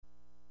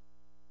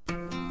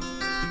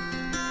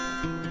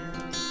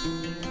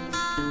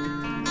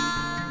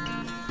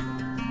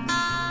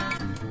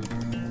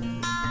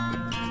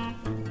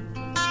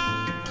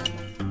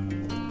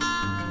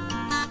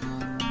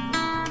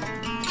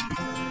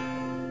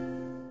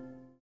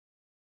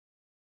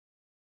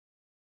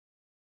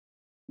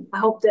I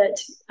hope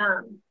that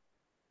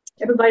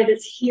everybody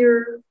that's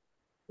here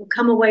will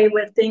come away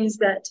with things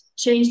that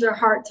change their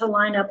heart to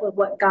line up with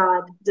what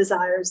God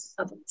desires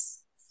of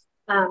us.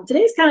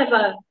 Today's kind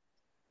of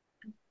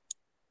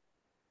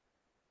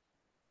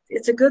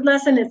it's a good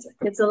lesson.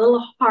 It's a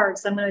little hard,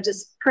 so I'm going to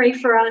just pray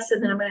for us,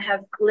 and then I'm going to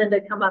have Linda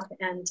come up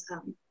and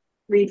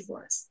read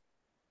for us.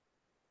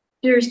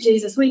 Dearest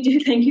Jesus, we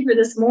do thank you for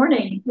this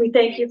morning. We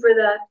thank you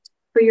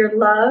for your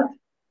love,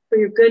 for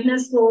your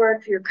goodness,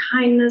 Lord, for your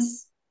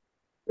kindness.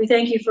 We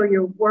thank you for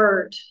your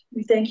word.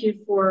 We thank you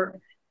for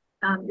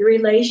your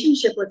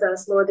relationship with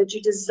us, Lord, that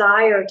you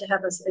desire to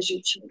have us as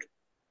your children.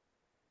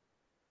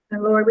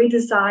 And Lord, we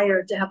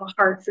desire to have a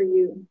heart for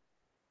you.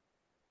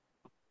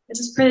 I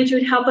just pray that you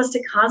would help us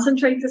to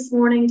concentrate this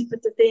morning, to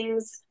put the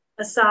things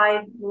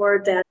aside,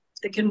 Lord, that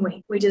can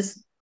wait. We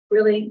just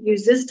really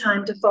use this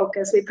time to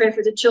focus. We pray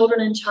for the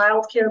children in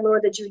childcare,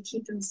 Lord, that you would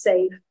keep them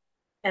safe.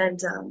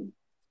 And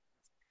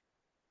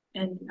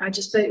I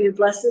just pray that you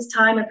bless this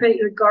time. I pray that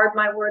you would guard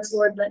my words,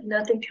 Lord. Let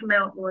nothing come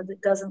out, Lord,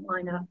 that doesn't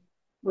line up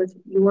with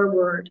your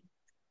word.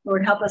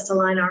 Lord, help us to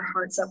line our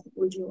hearts up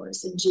with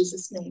yours. In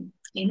Jesus' name,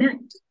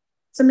 amen.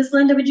 So, Miss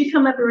Linda, would you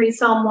come up and read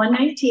Psalm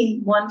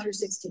 119, 1 through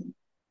 16?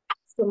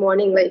 Good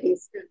morning,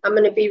 ladies. I'm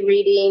going to be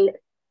reading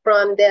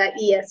from the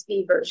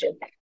ESV version.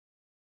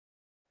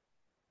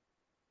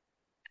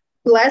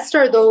 Blessed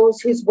are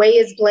those whose way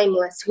is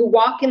blameless, who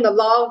walk in the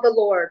law of the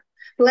Lord.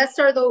 Blessed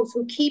are those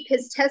who keep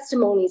his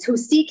testimonies, who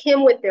seek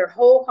him with their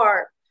whole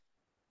heart,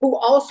 who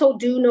also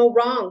do no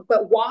wrong,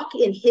 but walk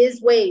in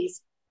his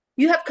ways.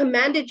 You have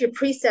commanded your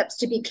precepts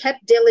to be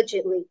kept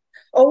diligently.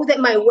 Oh, that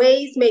my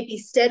ways may be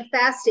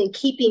steadfast in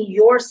keeping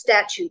your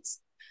statutes.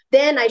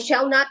 Then I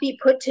shall not be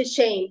put to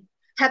shame.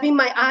 Having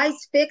my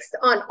eyes fixed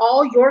on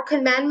all your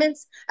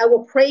commandments, I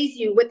will praise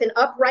you with an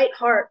upright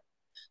heart.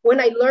 When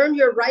I learn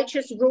your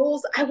righteous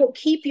rules, I will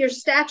keep your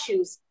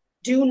statutes.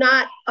 Do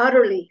not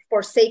utterly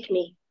forsake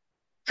me.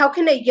 How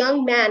can a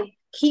young man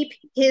keep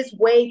his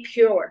way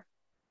pure?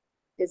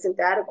 Isn't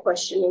that a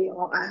question we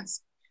all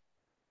ask?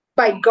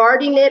 By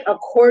guarding it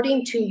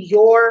according to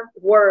your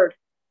word.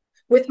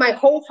 With my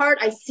whole heart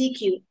I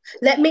seek you.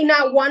 Let me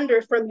not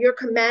wander from your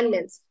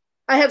commandments.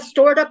 I have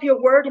stored up your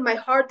word in my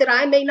heart that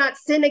I may not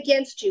sin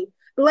against you.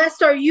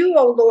 Blessed are you,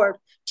 O Lord.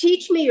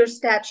 Teach me your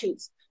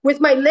statutes. With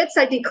my lips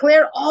I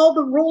declare all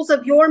the rules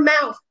of your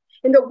mouth.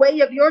 In the way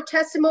of your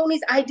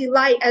testimonies I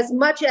delight as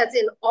much as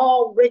in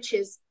all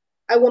riches.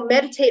 I will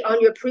meditate on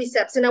your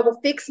precepts, and I will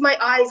fix my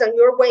eyes on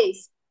your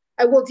ways.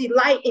 I will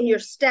delight in your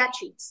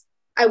statutes.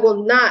 I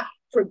will not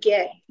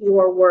forget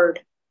your word.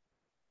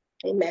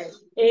 Amen.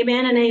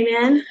 Amen and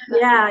amen.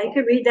 Yeah, you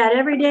could read that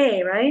every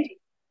day, right?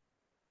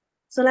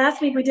 So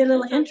last week we did a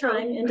little intro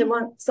into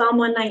Psalm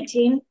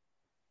 119.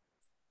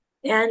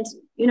 And,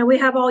 we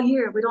have all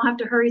year. We don't have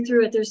to hurry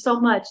through it. There's so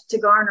much to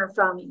garner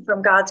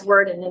from God's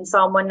word and in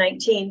Psalm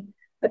 119.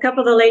 A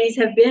couple of the ladies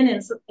have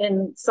been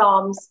in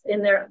Psalms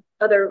in their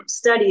other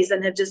studies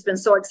and have just been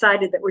so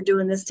excited that we're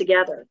doing this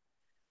together.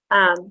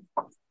 Let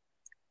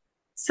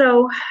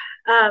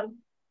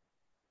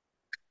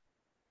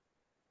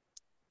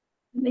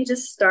me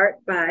just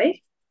start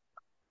by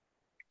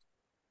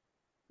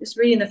just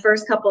reading the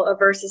first couple of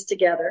verses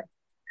together.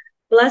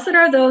 Blessed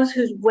are those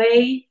whose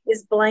way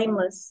is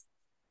blameless,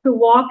 who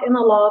walk in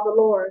the law of the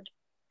Lord.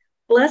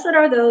 Blessed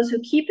are those who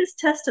keep his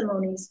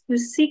testimonies, who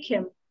seek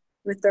him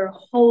with their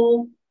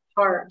whole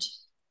heart.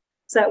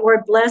 So that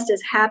word blessed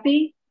is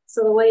happy.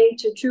 So the way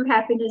to true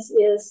happiness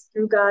is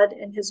through God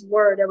and his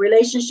word, a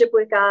relationship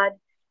with God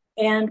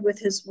and with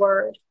his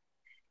word.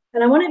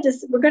 And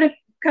we're going to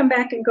come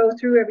back and go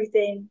through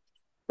everything.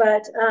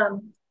 But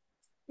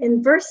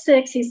in verse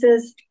 6, he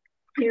says,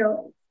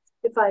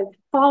 if I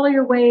follow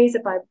your ways,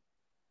 if I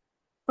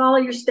follow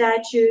your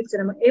statutes,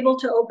 and I'm able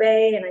to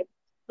obey, and I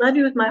love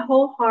you with my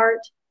whole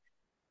heart,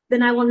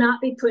 then I will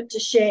not be put to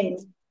shame,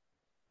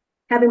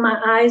 having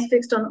my eyes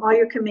fixed on all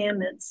your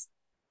commandments.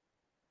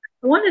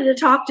 I wanted to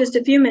talk just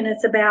a few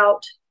minutes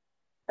about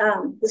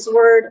this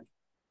word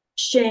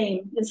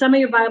shame. In some of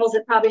your Bibles,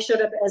 it probably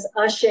showed up as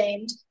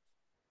ashamed.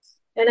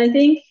 And I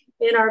think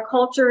in our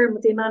culture and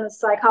with the amount of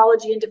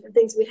psychology and different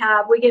things we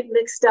have, we get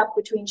mixed up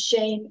between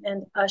shame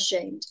and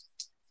ashamed.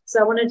 So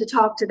I wanted to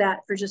talk to that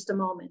for just a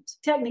moment.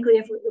 Technically,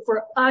 if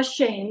we're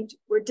ashamed,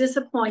 we're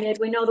disappointed.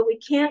 We know that we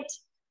can't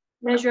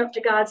measure up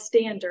to God's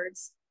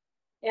standards.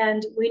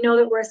 And we know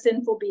that we're a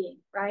sinful being,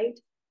 right?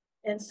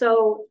 And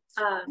so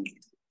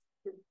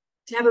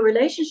to have a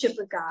relationship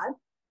with God,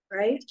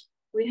 right,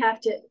 we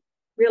have to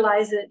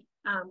realize that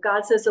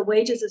God says the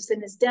wages of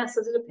sin is death.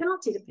 So there's a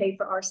penalty to pay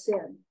for our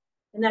sin.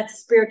 And that's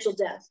spiritual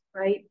death,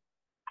 right?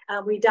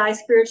 We die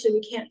spiritually.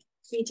 We can't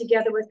be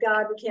together with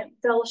God. We can't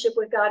fellowship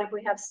with God if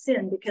we have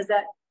sin, because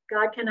that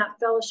God cannot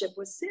fellowship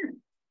with sin.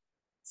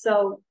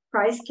 So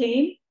Christ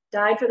came,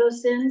 died for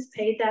those sins,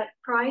 paid that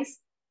price,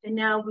 and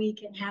now we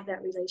can have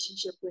that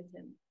relationship with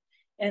him.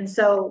 And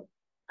so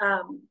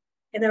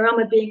in the realm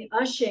of being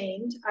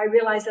ashamed, I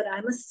realize that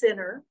I'm a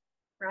sinner,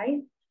 right?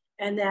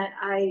 And that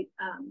I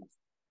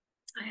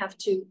have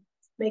to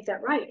make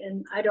that right.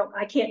 And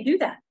I can't do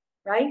that,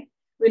 right?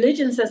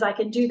 Religion says I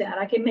can do that.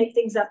 I can make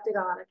things up to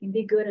God. I can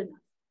be good enough.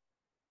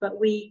 But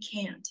we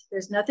can't.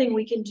 There's nothing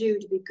we can do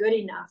to be good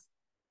enough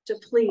to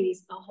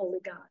please a holy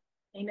God.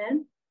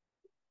 Amen?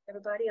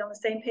 Everybody on the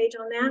same page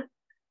on that?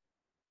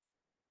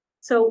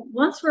 So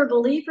once we're a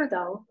believer,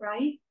 though,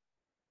 right,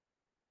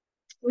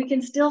 we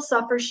can still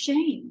suffer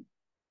shame.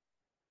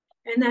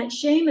 And that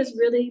shame is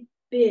really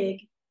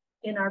big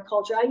in our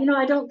culture.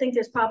 I don't think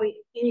there's probably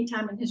any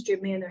time in history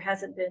of man there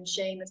hasn't been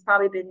shame. It's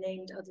probably been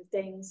named other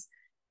things.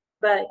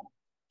 But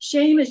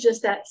shame is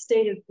just that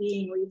state of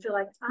being where you feel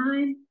like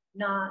I'm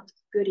not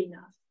good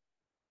enough,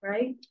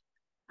 right?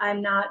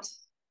 I'm not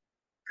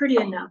pretty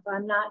enough.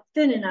 I'm not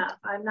thin enough.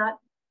 I'm not,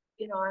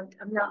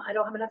 I'm not, I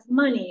don't have enough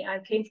money. I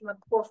came from a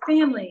poor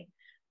family.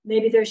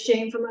 Maybe there's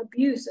shame from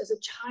abuse as a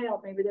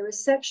child. Maybe there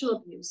was sexual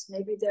abuse.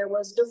 Maybe there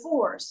was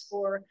divorce,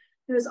 or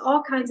there's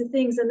all kinds of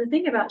things. And the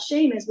thing about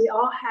shame is we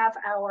all have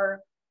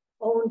our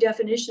own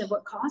definition of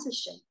what causes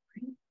shame,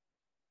 right?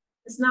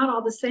 It's not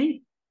all the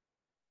same.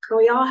 But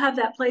we all have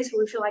that place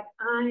where we feel like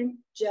I'm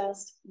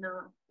just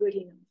not good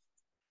enough.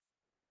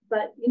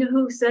 But you know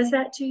who says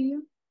that to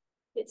you?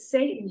 It's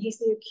Satan. He's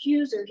the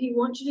accuser. He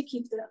wants you to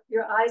keep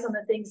your eyes on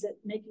the things that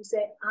make you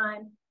say,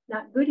 I'm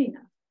not good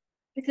enough.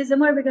 Because then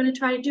what are we going to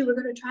try to do? We're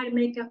going to try to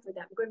make up for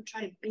that. We're going to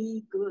try to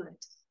be good.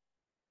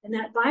 And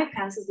that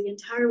bypasses the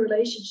entire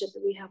relationship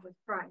that we have with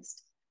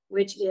Christ,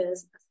 which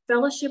is a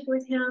fellowship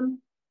with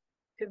him,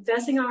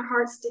 confessing our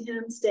hearts to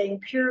him, staying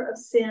pure of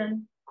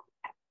sin,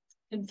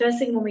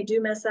 confessing when we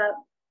do mess up.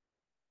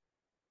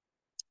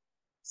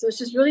 So it's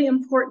just really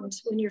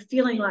important when you're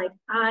feeling like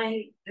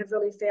I have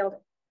really failed.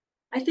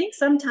 I think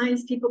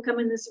sometimes people come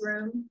in this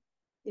room,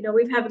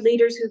 we've had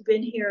leaders who've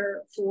been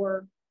here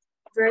for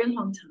a very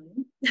long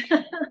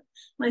time,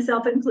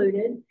 myself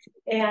included.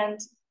 And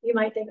you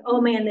might think,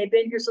 oh man, they've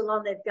been here so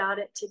long, they've got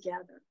it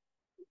together.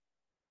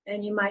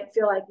 And you might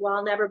feel like, well,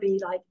 I'll never be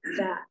like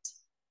that.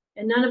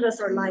 And none of us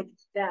are like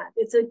that.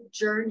 It's a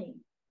journey,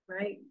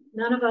 right?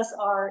 None of us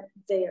are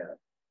there.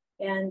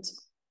 And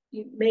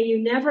may you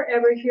never,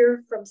 ever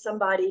hear from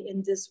somebody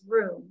in this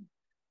room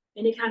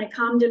any kind of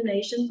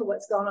condemnation for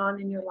what's gone on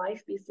in your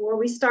life before.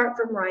 We start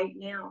from right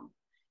now.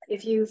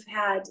 If you've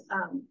had,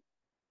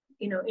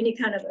 any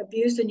kind of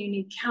abuse and you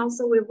need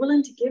counsel, we're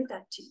willing to give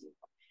that to you.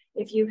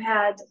 If you've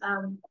had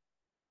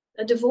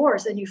a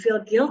divorce and you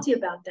feel guilty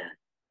about that,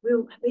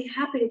 we'll be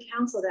happy to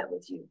counsel that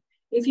with you.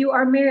 If you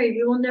are married,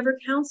 we will never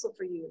counsel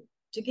for you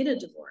to get a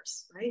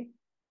divorce, right?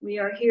 We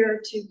are here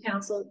to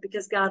counsel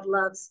because God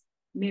loves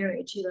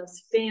marriage. He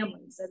loves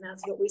families, and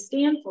that's what we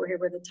stand for here.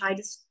 We're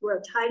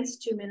a Titus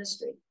 2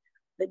 ministry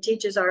that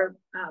teaches our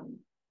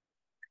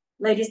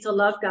ladies to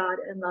love God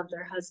and love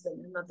their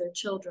husband and love their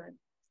children.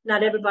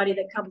 Not everybody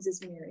that comes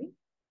is married.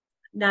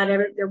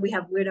 We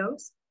have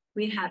widows.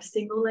 We have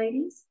single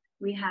ladies.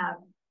 We have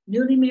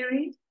newly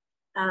married.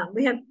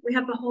 We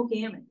have the whole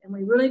gamut, and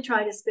we really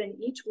try to spend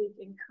each week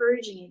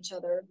encouraging each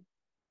other.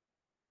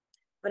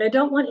 But I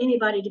don't want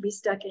anybody to be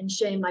stuck in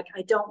shame, like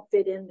I don't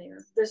fit in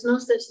there. There's no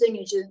such thing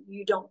as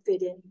you don't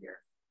fit in here.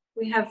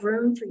 We have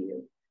room for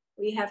you.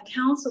 We have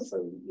counsel for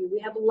you. We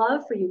have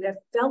love for you. We have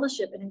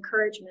fellowship and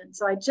encouragement.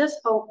 So I just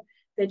hope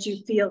that you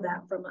feel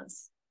that from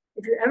us.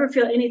 If you ever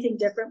feel anything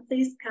different,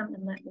 please come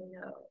and let me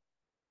know.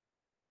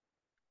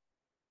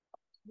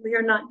 We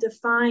are not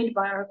defined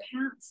by our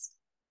past.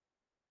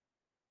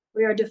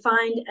 We are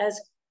defined as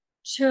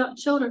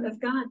children of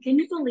God. Can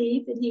you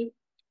believe that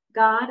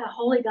God, a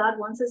holy God,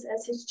 wants us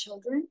as his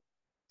children?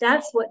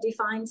 That's what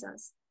defines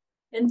us.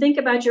 And think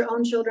about your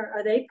own children.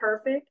 Are they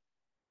perfect?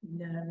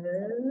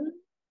 No.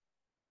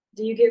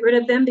 Do you get rid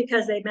of them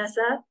because they mess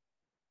up?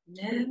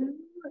 No.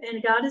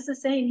 And God is the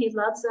same. He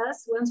loves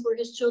us. Once we're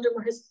his children,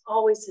 we're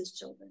always his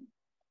children.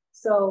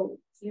 So,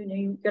 you're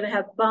going to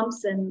have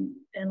bumps and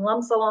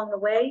lumps along the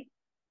way,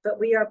 but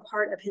we are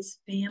part of his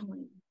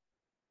family.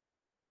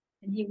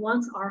 And he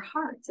wants our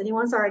hearts and he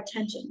wants our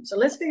attention. So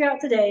let's figure out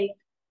today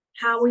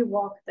how we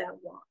walk that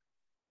walk.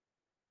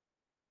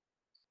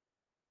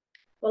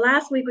 Well,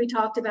 last week we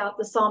talked about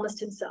the psalmist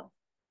himself.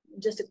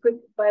 Just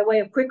by way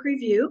of quick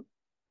review.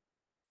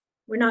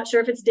 We're not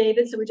sure if it's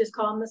David, so we just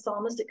call him the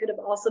psalmist. It could have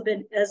also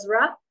been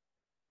Ezra.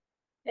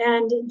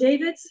 And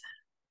David's,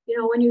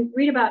 when you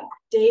read about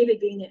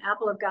David being the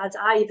apple of God's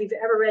eye, if you've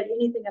ever read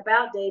anything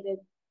about David,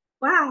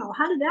 wow,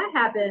 how did that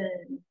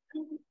happen?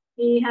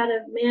 He had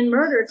a man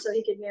murdered so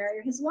he could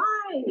marry his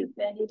wife,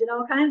 and he did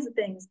all kinds of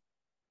things.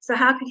 So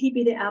how could he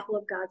be the apple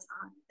of God's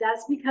eye?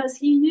 That's because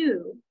he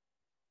knew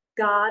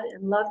God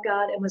and loved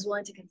God and was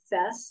willing to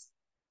confess.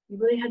 He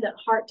really had that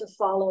heart to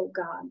follow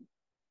God.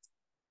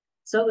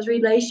 So it was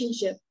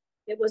relationship.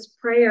 It was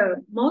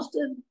prayer. Most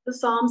of the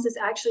Psalms is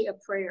actually a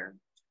prayer.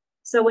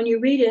 So when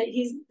you read it,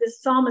 the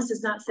psalmist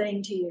is not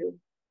saying to you,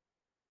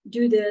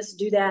 do this,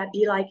 do that,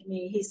 be like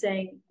me. He's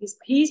saying,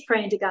 he's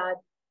praying to God,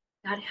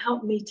 God,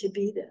 help me to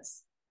be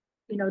this.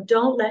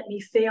 Don't let me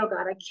fail,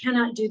 God. I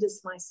cannot do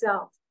this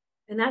myself.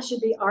 And that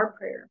should be our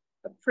prayer.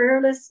 A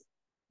prayerless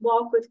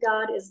walk with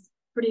God is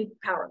pretty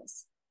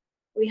powerless.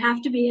 We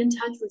have to be in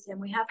touch with him.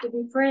 We have to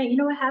be praying. You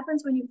know what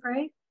happens when you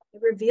pray?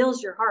 It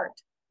reveals your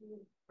heart,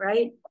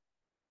 right?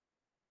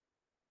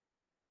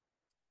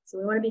 So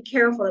we want to be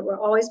careful that we're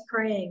always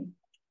praying.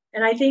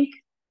 And I think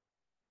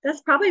that's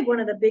probably one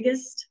of the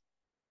biggest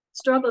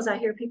struggles I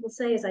hear people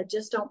say is I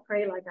just don't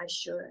pray like I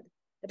should.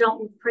 I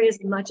don't pray as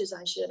much as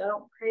I should. I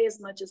don't pray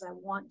as much as I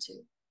want to.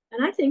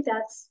 And I think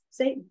that's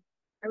Satan.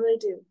 I really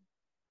do.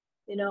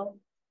 You know,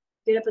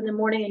 get up in the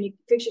morning and you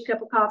fix your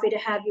cup of coffee to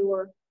have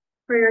your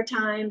prayer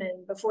time.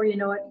 And before you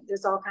know it,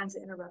 there's all kinds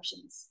of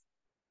interruptions.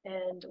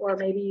 And, or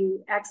maybe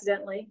you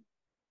accidentally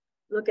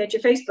look at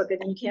your Facebook and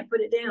then you can't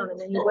put it down. And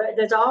then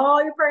there's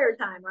all your prayer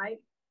time, right?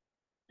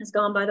 It's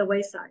gone by the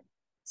wayside.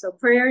 So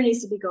prayer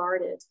needs to be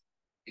guarded.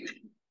 Here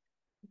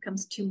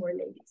comes two more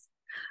ladies.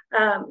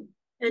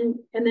 And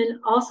then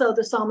also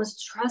the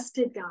psalmist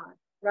trusted God,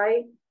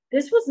 right?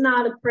 This was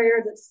not a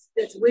prayer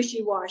that's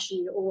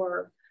wishy-washy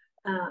or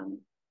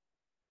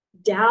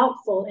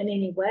doubtful in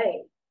any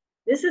way.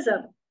 This is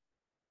a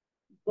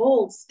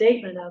bold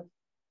statement of,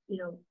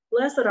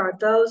 blessed are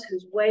those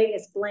whose way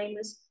is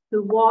blameless,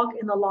 who walk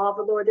in the law of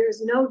the Lord. There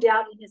is no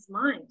doubt in his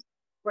mind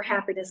where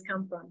happiness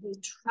comes from. He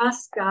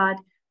trusts God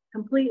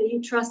completely. He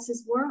trusts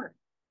his word.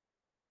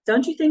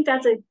 Don't you think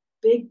that's a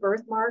big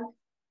birthmark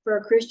for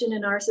a Christian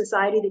in our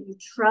society, that you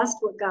trust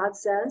what God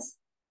says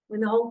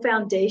when the whole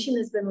foundation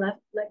has been let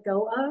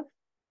go of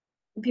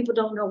and people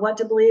don't know what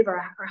to believe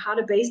or how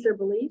to base their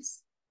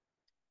beliefs?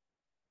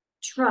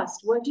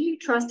 Trust. What do you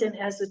trust in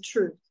as the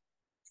truth?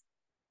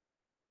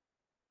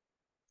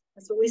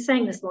 That's what we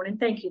sang this morning.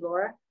 Thank you,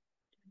 Laura.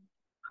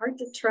 Hard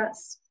to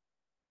trust.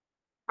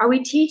 Are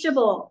we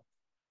teachable?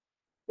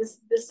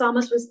 This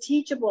psalmist was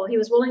teachable. He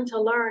was willing to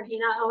learn. He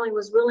not only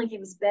was willing, he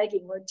was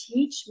begging, Lord,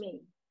 teach me,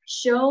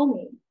 show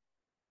me,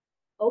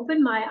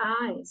 open my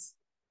eyes,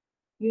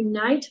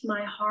 unite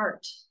my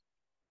heart.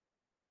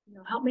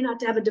 Help me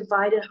not to have a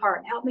divided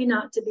heart. Help me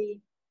not to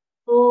be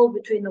pulled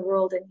between the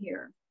world and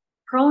here.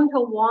 Prone to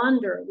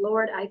wander,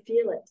 Lord, I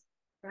feel it,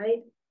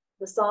 right?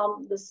 The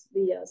song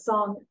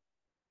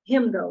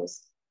hymn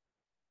goes,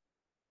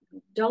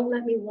 don't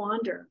let me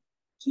wander.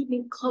 Keep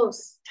me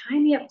close. Tie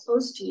me up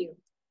close to you.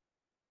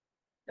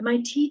 Am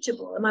I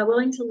teachable? Am I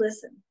willing to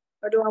listen?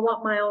 Or do I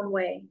want my own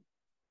way?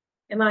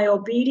 Am I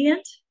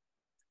obedient?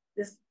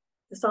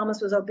 The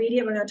psalmist was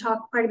obedient. We're going to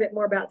talk quite a bit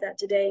more about that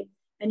today.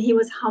 And he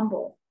was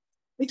humble.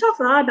 We talked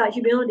a lot about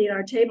humility at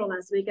our table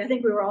last week. I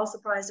think we were all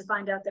surprised to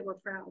find out that we're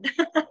proud.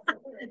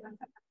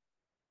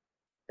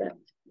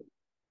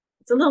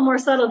 It's a little more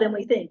subtle than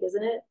we think,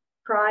 isn't it?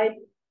 Pride.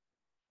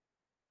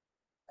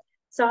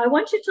 So I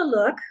want you to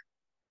look.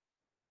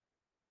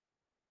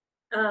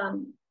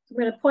 I'm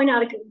going to point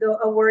out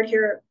a word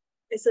here.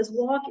 It says,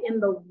 walk in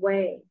the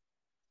way.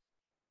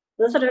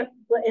 Blessed are,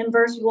 in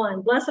verse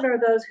 1, blessed are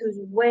those whose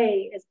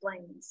way is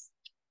blameless.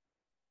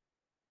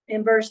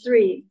 In verse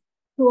 3,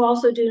 who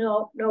also do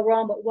no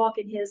wrong but walk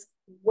in his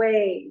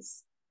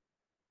ways.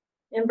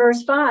 In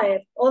verse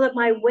 5, oh, that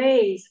my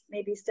ways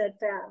may be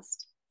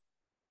steadfast.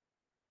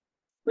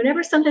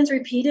 Whenever something's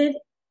repeated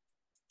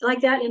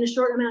like that in a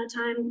short amount of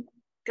time,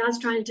 God's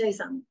trying to tell you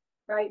something,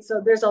 right?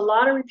 So there's a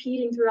lot of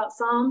repeating throughout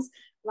Psalms,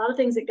 a lot of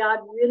things that God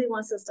really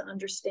wants us to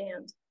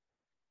understand.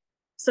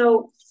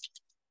 So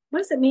what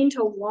does it mean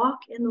to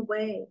walk in the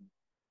way?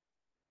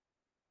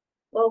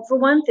 Well, for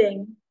one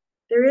thing,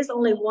 there is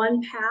only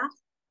one path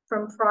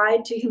from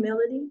pride to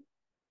humility,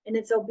 and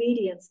it's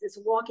obedience. It's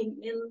walking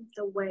in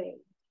the way.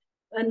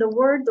 And the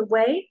word the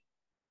way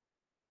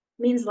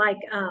means like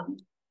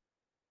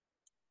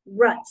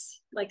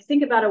ruts. Like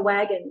think about a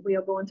wagon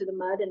wheel going through the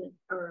mud,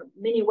 or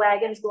many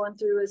wagons going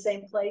through the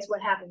same place.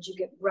 What happens? You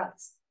get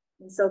ruts.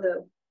 And so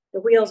the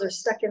wheels are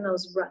stuck in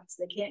those ruts.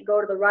 They can't go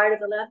to the right or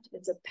the left.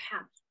 It's a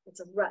path. It's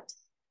a rut.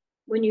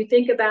 When you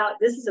think about,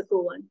 this is a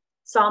cool one,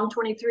 Psalm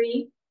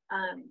 23,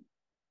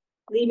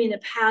 leaving the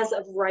paths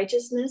of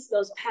righteousness,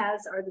 those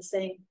paths are the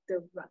same,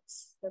 they're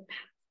ruts, they're paths.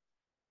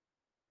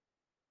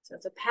 So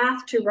it's a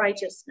path to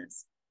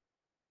righteousness.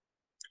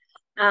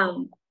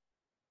 And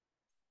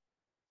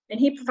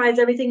he provides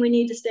everything we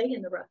need to stay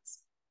in the ruts,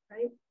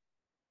 right?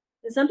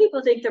 And some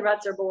people think the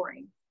ruts are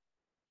boring,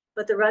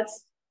 but the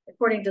ruts,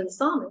 according to the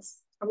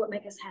psalmist, are what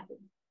make us happy.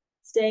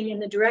 Staying in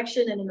the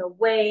direction and in the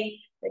way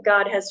that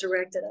God has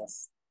directed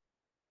us.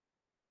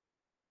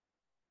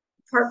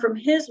 Apart from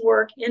his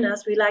work in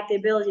us, we lack the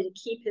ability to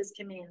keep his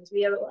commands.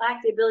 We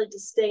lack the ability to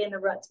stay in the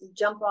ruts. We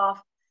jump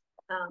off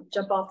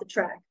the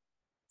track.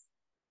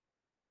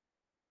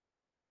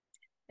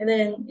 And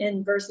then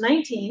in verse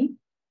 19,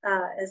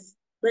 as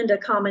Linda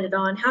commented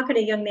on, how can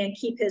a young man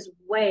keep his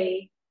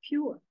way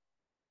pure?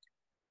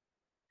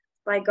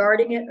 By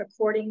guarding it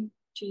according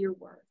to your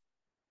word.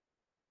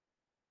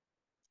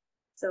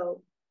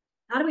 So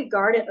how do we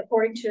guard it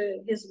according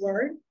to his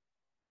word?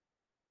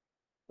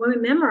 When we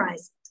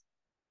memorize it.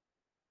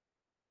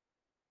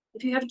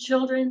 If you have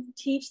children,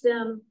 teach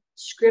them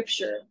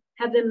scripture.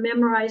 Have them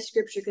memorize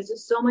scripture, because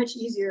it's so much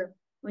easier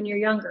when you're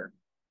younger.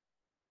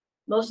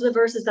 Most of the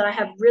verses that I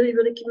have really,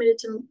 really committed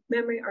to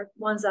memory are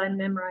ones that I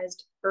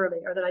memorized early,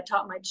 or that I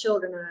taught my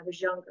children when I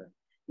was younger.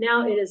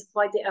 Now it is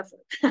quite the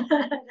effort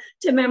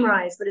to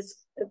memorize, but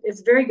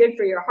it's very good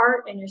for your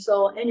heart and your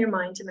soul and your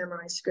mind to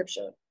memorize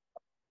scripture.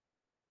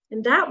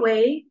 And that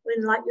way,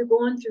 when you're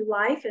going through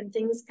life and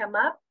things come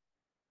up,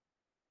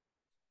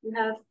 you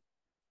have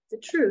the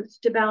truth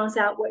to balance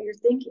out what you're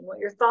thinking, what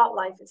your thought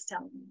life is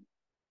telling you.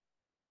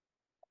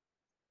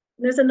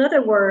 And there's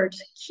another word,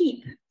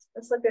 keep.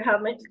 Let's look at how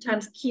many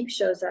times keep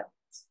shows up.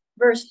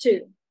 Verse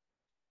 2.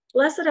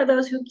 Blessed are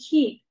those who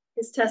keep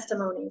his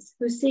testimonies,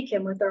 who seek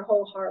him with their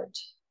whole heart.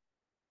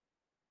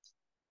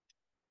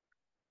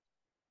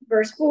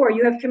 Verse 4.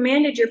 You have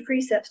commanded your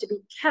precepts to be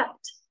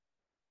kept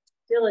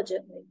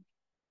diligently.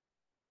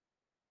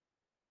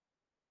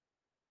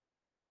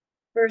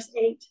 Verse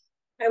 8.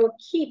 I will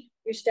keep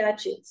your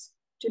statutes.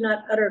 Do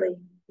not utterly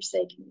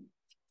forsake me.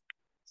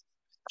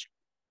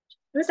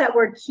 What does that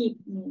word keep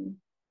mean?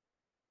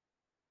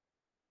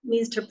 It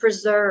means to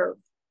preserve.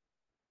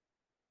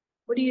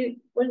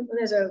 When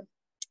there's a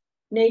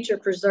nature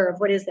preserve,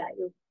 what is that?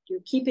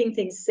 You're keeping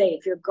things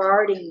safe. You're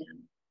guarding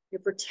them.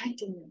 You're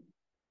protecting them.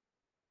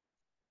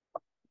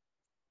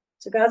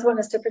 So God's wanting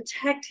us to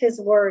protect his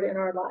word in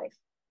our life.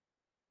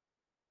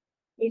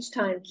 Each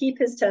time, keep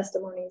his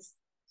testimonies.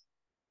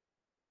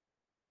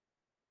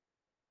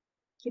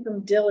 Keep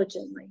them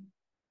diligently.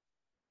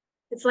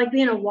 It's like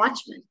being a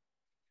watchman.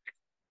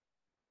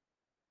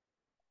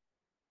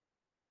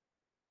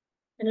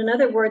 And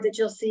another word that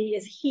you'll see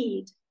is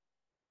heed.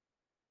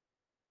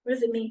 What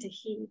does it mean to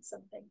heed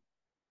something?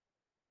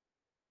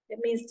 It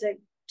means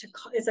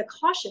it's a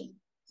caution.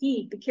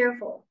 Heed, be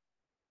careful.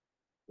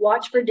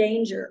 Watch for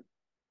danger.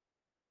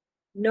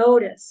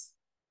 Notice.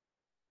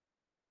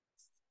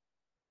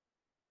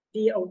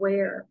 Be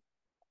aware.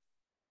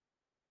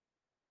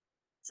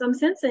 So I'm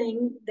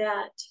sensing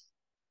that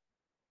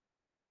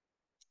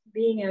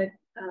being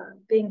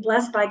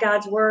blessed by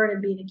God's word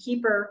and being a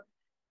keeper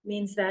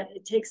means that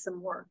it takes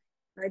some work,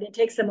 right? It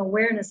takes some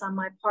awareness on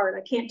my part.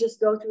 I can't just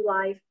go through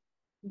life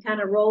and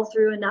kind of roll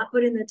through and not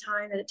put in the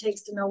time that it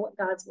takes to know what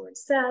God's word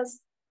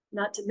says,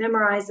 not to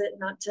memorize it,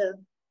 not to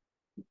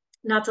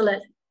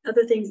let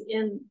other things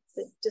in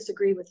that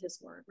disagree with his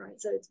word,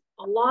 right? So it's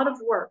a lot of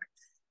work,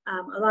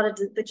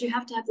 but you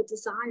have to have the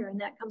desire,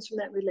 and that comes from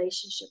that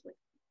relationship with him.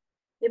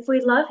 If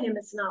we love him,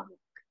 it's not work.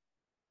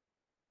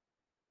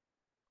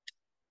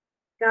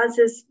 God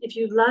says, if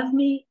you love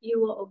me,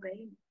 you will obey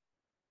me.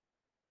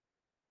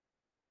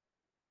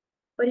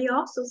 But he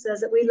also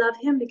says that we love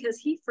him because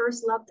he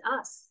first loved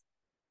us,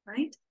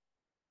 right?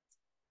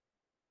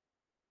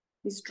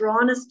 He's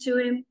drawn us to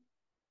him.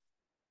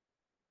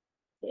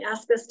 He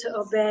asks us to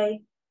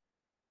obey.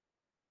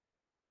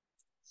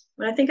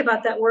 When I think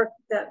about that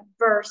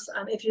verse,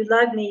 if you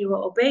love me, you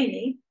will obey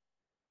me.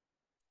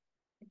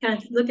 I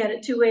kind of look at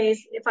it two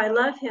ways. If I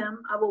love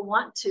him, I will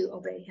want to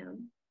obey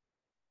him.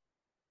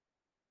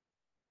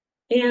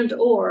 And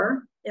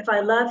or if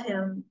I love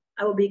him,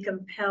 I will be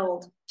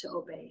compelled to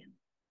obey him.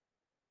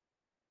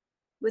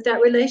 With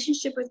that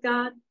relationship with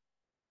God,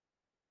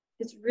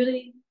 it's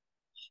really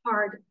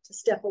hard to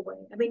step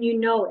away. I mean, you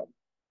know it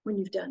when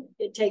you've done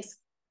it. It takes,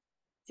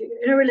 if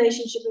you're in a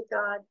relationship with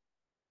God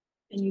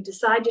and you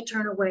decide to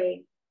turn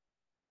away,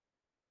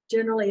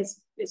 generally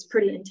it's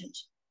pretty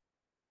intentional.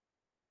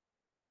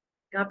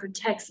 God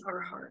protects our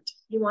heart.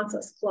 He wants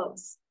us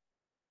close.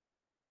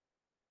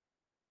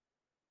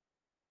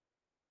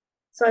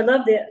 So I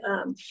love the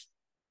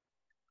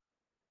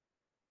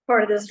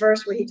part of this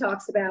verse where he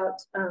talks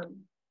about,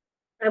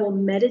 I will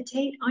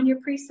meditate on your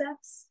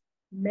precepts.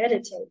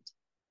 Meditate.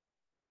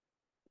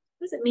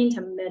 What does it mean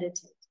to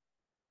meditate?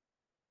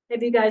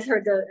 Have you guys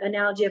heard the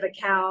analogy of a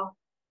cow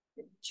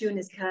chewing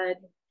his cud?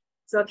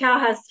 So a cow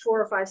has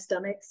 4 or 5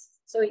 stomachs.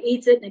 So he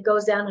eats it and it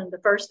goes down into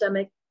the first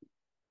stomach,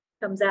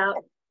 comes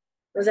out,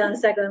 goes down the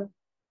second,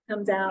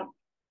 comes out,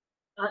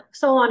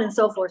 so on and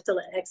so forth till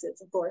it exits,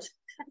 of course.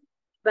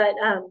 But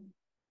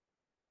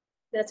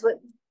that's what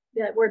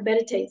that word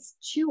meditates.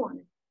 Chew on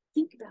it.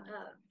 Think about it.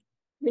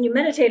 When you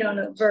meditate on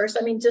a verse,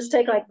 I mean, just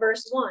take like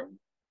verse 1.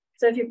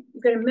 So if you're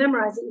going to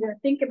memorize it, you're going to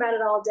think about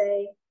it all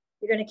day.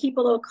 You're going to keep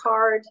a little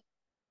card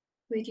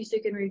with you so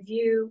you can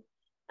review.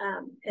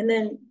 And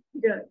then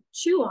you're going to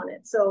chew on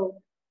it.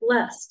 So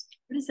blessed.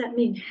 What does that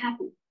mean?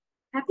 Happy.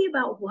 Happy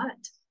about what?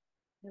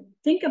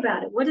 Think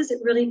about it. What does it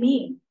really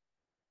mean?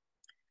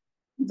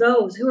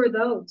 Those. Who are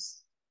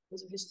those?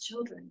 Those are his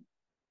children.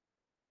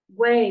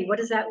 Way. What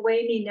does that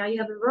way mean? Now you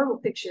have a verbal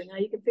picture. Now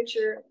you can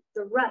picture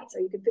the ruts,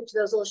 or you can picture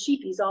those little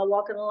sheepies all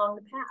walking along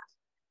the path.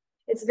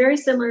 It's very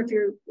similar if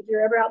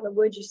you're ever out in the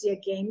woods, you see a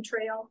game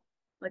trail.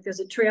 Like there's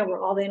a trail where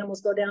all the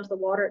animals go down to the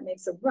water. It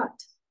makes a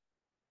rut.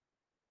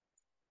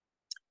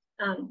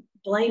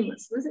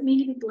 Blameless. What does it mean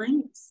to be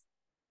blameless?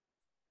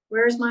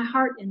 Where is my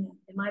heart in that?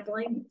 Am I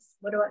blameless?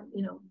 What do I,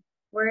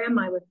 where am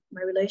I with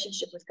my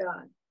relationship with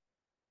God?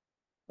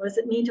 What does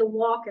it mean to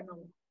walk in the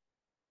law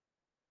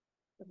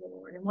of the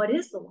Lord? And what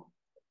is the law?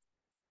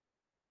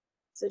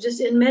 So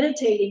just in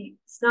meditating,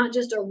 it's not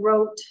just a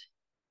rote,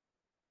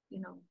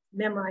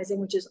 memorizing,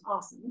 which is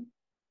awesome,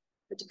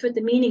 but to put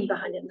the meaning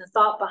behind it and the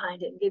thought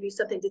behind it and give you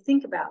something to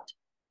think about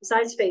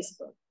besides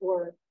Facebook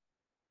or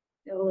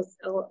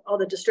all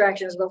the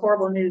distractions, the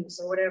horrible news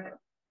or whatever.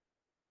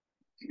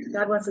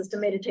 God wants us to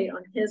meditate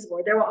on his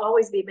word. There will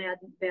always be bad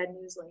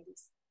news,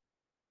 ladies.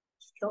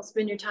 Don't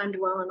spend your time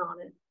dwelling on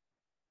it.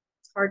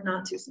 It's hard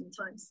not to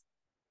sometimes.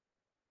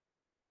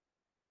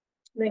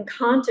 And then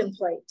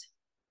contemplate.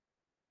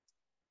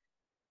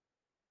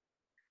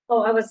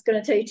 Oh, I was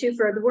going to tell you too,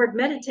 for the word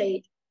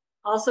meditate,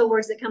 also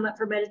words that come up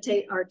for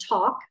meditate are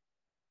talk.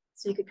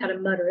 So you could kind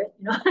of mutter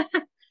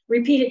it,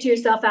 repeat it to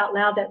yourself out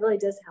loud. That really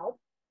does help.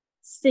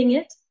 Sing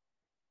it,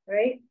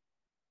 right?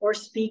 Or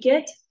speak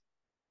it.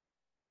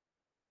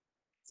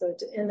 So,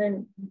 and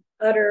then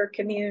utter,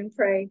 commune,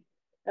 pray.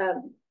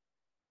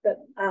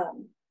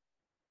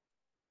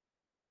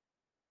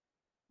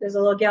 There's a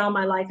little gal in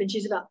my life, and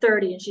she's about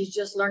 30, and she's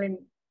just learning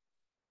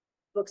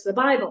books of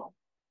the Bible.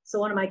 So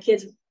one of my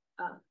kids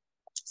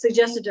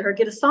suggested to her,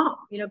 get a song,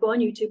 go on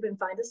YouTube and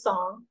find a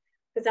song,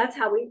 because that's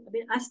how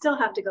I still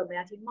have to go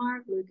Matthew,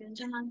 Mark, Luke, and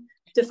John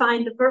to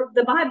find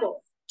the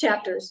Bible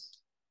chapters.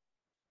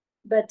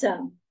 But,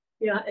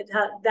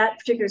 that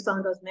particular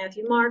song goes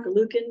Matthew, Mark,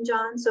 Luke, and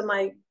John. So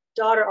my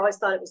daughter always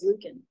thought it was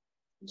Lucan.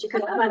 And she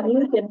couldn't find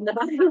Lucan in the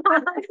Bible.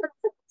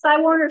 So I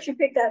warned her if she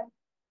picked that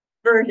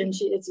version,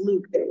 it's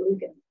Luke,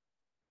 Lucan.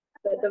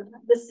 But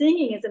the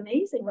singing is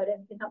amazing what it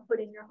can help put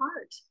in your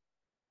heart.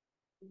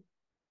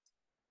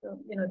 So,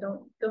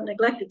 don't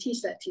neglect to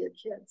teach that to your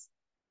kids.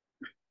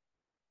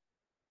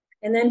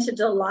 And then to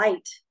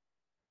delight.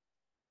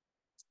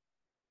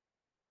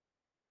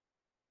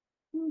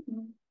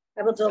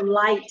 I will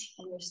delight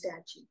in your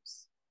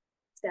statutes.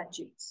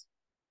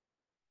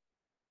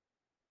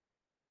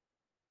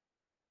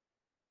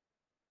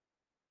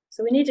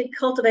 So we need to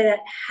cultivate that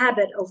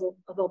habit of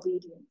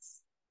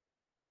obedience.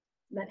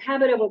 And that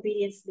habit of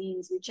obedience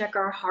means we check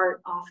our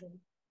heart often.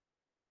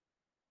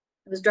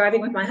 I was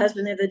driving with my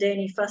husband the other day, and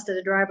he fussed at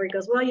a driver. He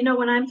goes, well,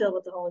 when I'm filled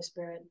with the Holy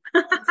Spirit.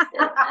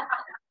 I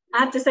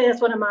have to say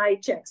that's one of my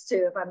checks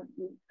too. If I'm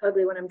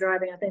ugly when I'm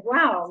driving, I think,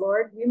 wow,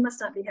 Lord, you must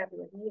not be happy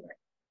with me either.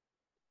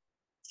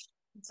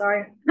 I'm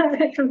sorry.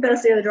 I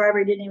confessed the other driver,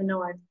 he didn't even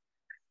know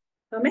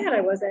how mad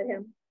I was at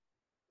him.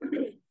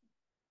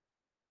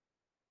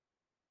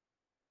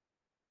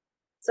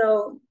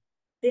 So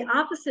the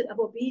opposite of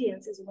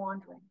obedience is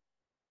wandering.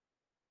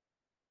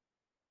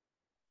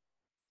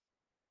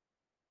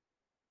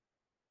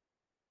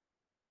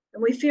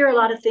 And we fear a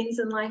lot of things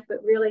in life,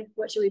 but really,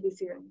 what should we be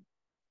fearing?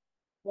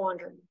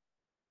 Wandering.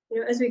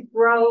 As we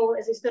grow,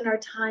 as we spend our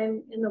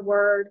time in the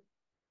Word,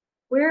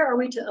 where are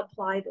we to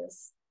apply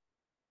this?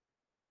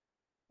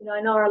 I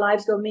know our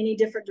lives go many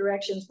different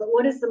directions, but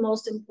what is the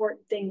most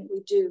important thing that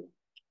we do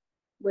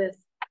with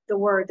the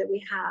Word that we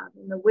have,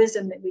 and the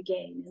wisdom that we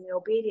gain, and the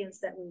obedience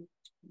that we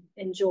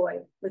enjoy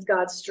with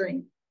God's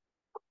strength?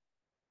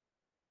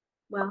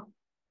 Well,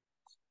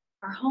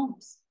 our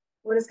homes.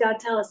 What does God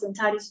tell us in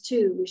Titus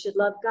 2? We should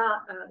love God.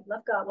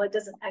 Well, it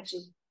doesn't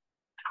actually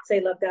say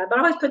love God, but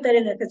I always put that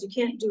in there because you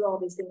can't do all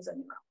these things on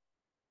your own.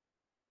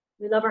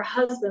 We love our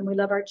husband. We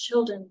love our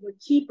children. We're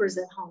keepers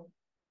at home.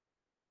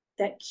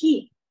 That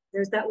keep,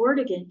 there's that word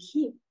again,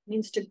 keep,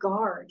 means to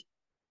guard.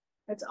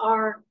 It's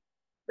our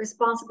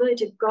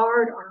responsibility to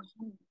guard our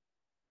home.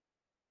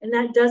 And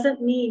that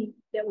doesn't mean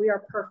that we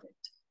are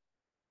perfect.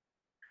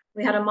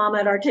 We had a mom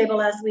at our table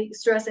last week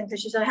stressing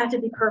because she said, I have to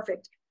be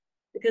perfect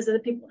because of the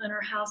people in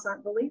our house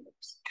aren't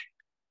believers.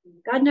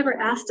 God never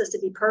asked us to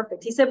be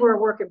perfect. He said we're a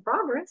work in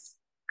progress,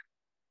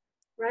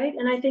 right?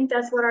 And I think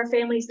that's what our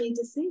families need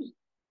to see,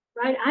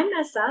 right? I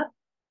mess up.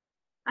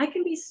 I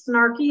can be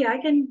snarky. I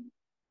can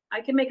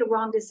make a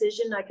wrong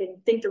decision. I can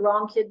think the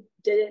wrong kid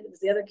did it. It was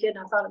the other kid,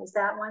 and I thought it was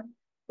that one.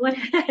 What?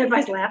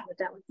 Everybody's laughing at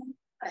that one.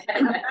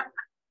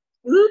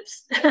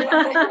 Oops.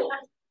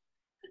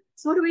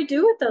 So what do we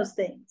do with those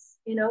things?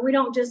 We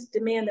don't just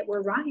demand that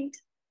we're right.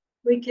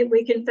 We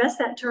confess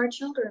that to our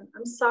children.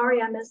 I'm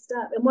sorry I messed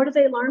up. And what do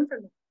they learn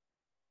from it?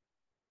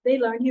 They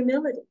learn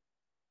humility.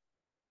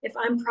 If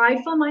I'm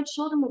prideful, my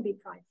children will be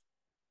prideful.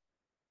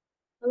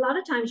 A lot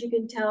of times you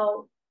can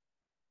tell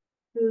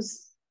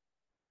whose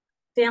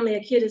family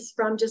a kid is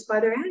from just by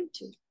their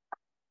attitude.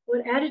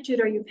 What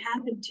attitude are you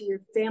having to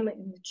your family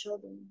and your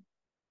children?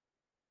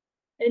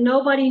 And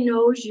nobody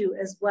knows you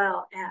as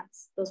well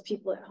as those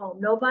people at home.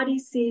 Nobody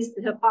sees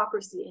the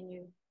hypocrisy in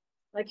you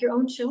like your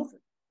own children.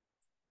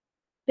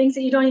 Things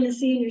that you don't even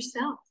see in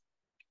yourself.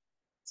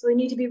 So we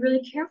need to be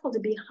really careful to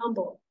be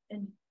humble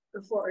and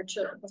before our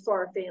children,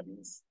 before our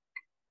families.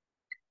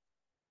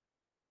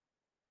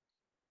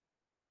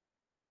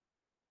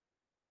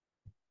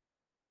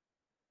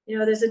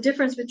 There's a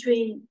difference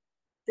between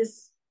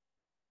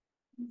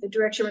the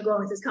direction we're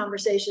going with this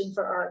conversation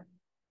for our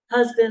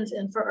husbands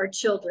and for our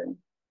children.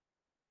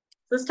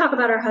 Let's talk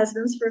about our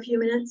husbands for a few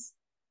minutes.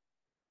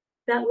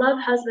 That love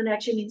husband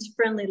actually means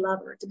friendly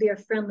lover, to be a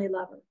friendly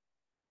lover.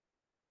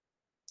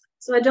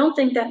 So I don't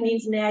think that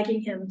means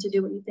nagging him to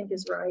do what you think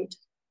is right,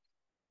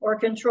 or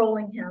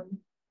controlling him,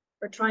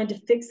 or trying to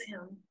fix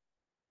him,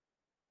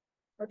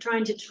 or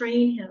trying to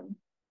train him.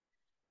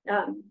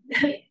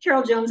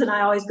 Carol Jones and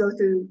I always go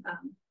through,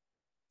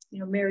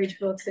 marriage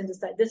books and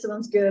decide this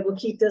one's good. We'll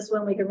keep this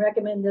one. We can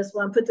recommend this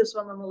one. Put this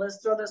one on the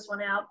list. Throw this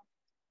one out.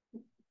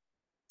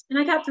 And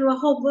I got through a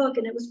whole book,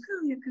 and it was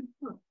really a good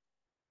book.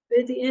 But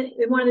at the end,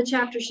 in one of the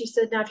chapters, she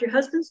said, now, if your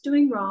husband's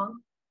doing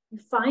wrong, You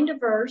find a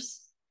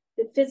verse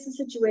that fits the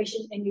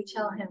situation and you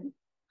tell him,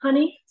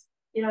 honey,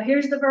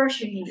 here's the verse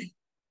you need.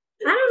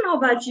 I don't know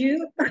about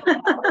you,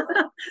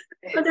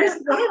 but there's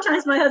a lot of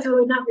times my husband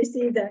would not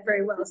receive that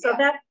very well. So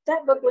that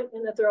book went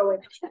in the throwaway.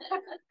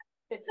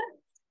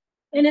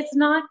 And it's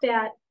not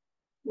that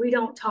we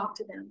don't talk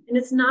to them, and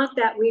it's not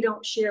that we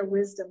don't share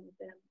wisdom with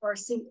them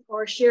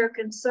or share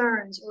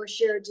concerns or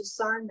share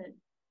discernment,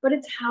 but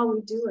it's how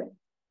we do it,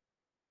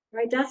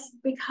 right? That's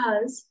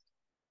because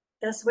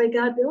that's the way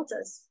God built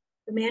us.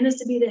 The man is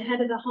to be the head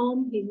of the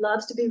home. He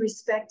loves to be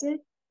respected.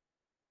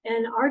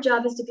 And our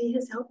job is to be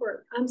his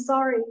helper. I'm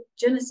sorry,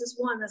 Genesis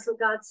 1, that's what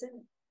God said,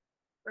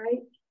 right?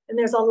 And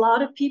there's a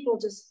lot of people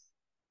just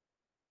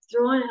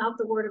throwing out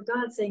the word of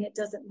God saying it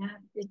doesn't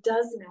matter. It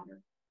does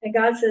matter. And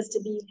God says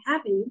to be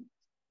happy,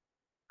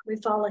 we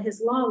follow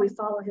his law, we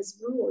follow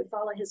his rule, we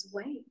follow his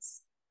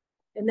ways.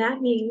 And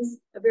that means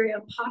a very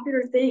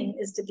unpopular thing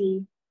is to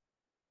be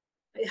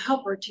a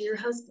helper to your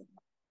husband.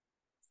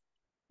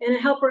 And a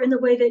helper in the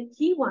way that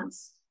he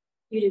wants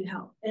you to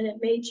help. And it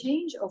may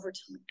change over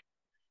time.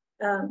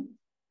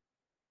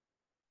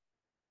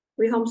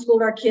 We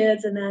homeschooled our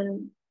kids, and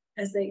then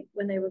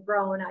when they were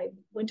grown, I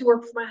went to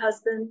work for my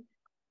husband,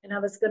 and I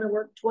was going to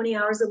work 20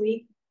 hours a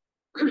week.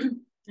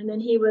 And then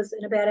he was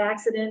in a bad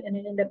accident, and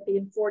it ended up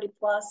being 40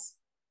 plus.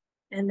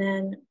 And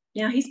then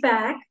now he's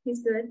back.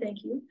 He's good,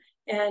 thank you.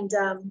 And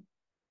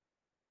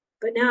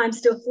but now I'm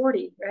still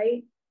 40,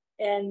 right?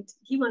 And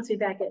he wants me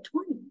back at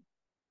 20.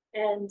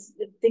 And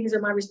things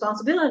are my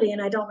responsibility,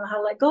 and I don't know how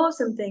to let go of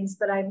some things,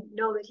 but I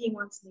know that he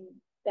wants me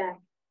back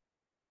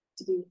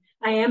to be.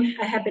 I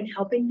have been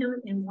helping him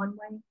in one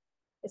way.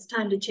 It's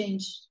time to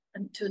change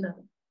to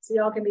another. So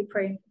y'all can be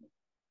praying for me.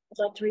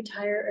 I'd like to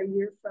retire a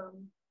year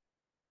from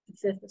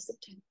the 5th of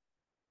September.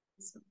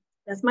 So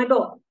that's my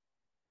goal.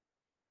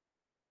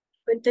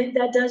 But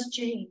that does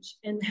change,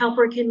 and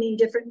helper can mean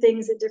different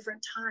things at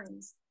different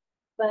times.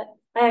 But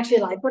I actually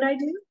like what I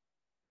do,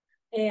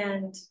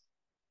 and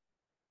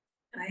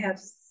I have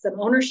some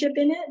ownership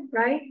in it,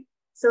 right?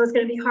 So it's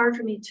going to be hard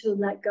for me to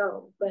let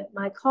go. But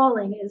my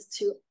calling is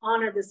to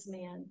honor this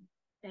man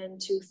and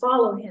to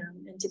follow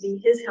him and to be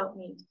his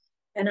helpmeet.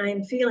 And I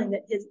am feeling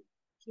that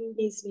he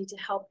needs me to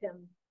help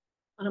him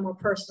on a more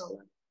personal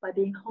level by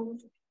being home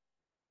for him.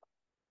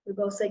 We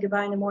both say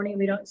goodbye in the morning, and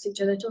we don't see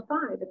each other till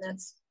 5, and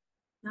that's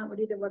not what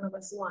either one of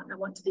us want. I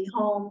want to be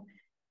home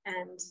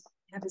and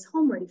have his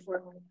home ready for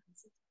him when he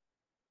comes in.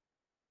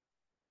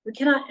 We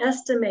cannot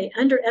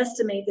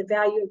underestimate the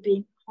value of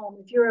being home.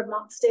 If you're a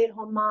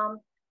stay-at-home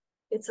mom,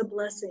 it's a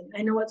blessing.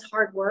 I know it's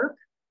hard work.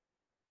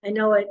 I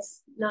know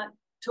it's not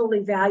totally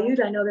valued.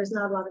 I know there's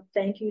not a lot of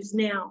thank yous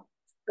now,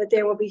 but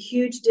there will be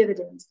huge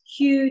dividends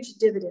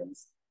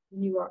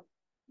when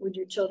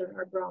your children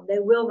are grown. They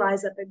will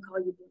rise up and call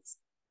you blessed.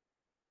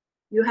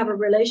 You have a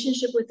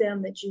relationship with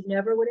them that you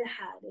never would have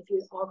had if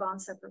you'd all gone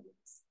separate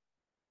ways.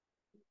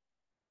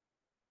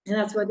 And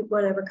that's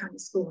whatever kind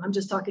of school. I'm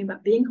just talking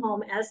about being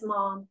home as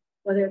mom,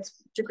 whether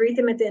it's to greet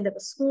them at the end of a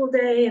school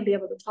day and be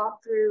able to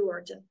talk through,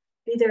 or to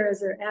be there as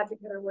their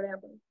advocate or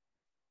whatever.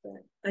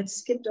 But I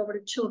skipped over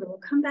to children. We'll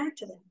come back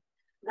to that.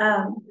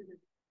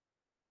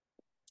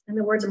 In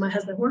the words of my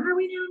husband, where are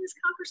we now in this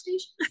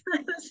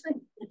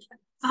conversation?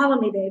 Follow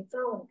me, babe,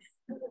 follow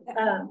me.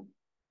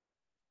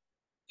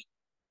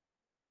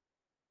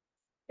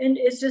 And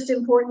it's just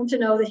important to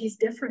know that he's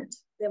different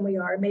than we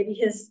are. Maybe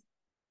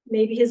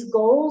his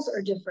goals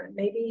are different.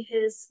 Maybe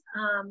his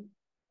the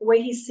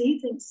way he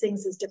sees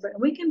things is different.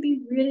 And we can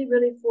be really,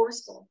 really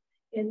forceful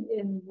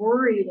and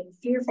worried and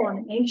fearful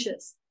and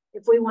anxious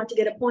if we want to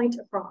get a point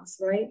across,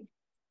 right?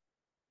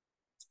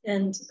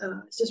 And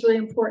it's just really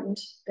important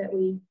that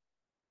we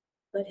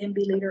let him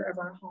be leader of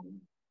our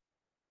home.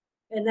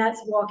 And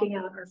that's walking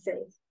out our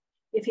faith.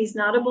 If he's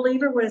not a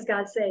believer, what does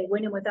God say?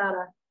 Win him without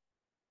a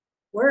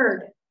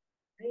word,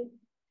 right?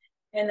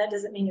 And that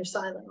doesn't mean you're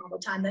silent all the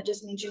time. That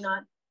just means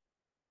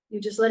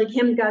you're just letting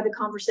him guide the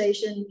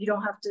conversation. You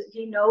don't have to,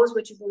 he knows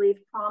what you believe.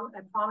 I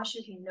promise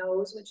you, he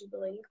knows what you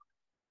believe.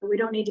 But we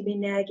don't need to be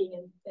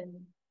nagging and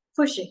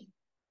pushing.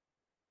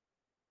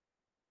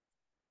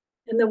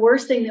 And the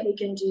worst thing that we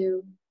can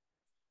do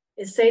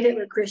is say that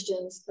we're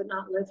Christians, but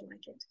not live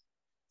like it.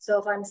 So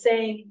if I'm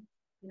saying,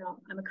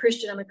 I'm a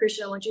Christian, I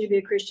want you to be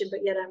a Christian,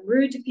 but yet I'm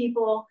rude to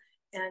people,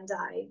 and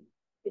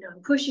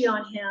I'm pushy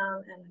on him,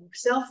 and I'm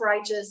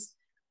self-righteous,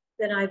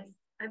 then I've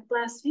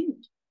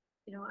blasphemed.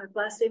 I've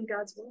blasphemed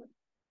God's word.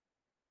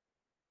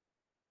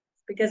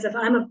 Because if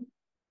I'm a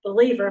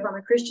believer, if I'm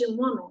a Christian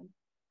woman,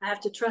 I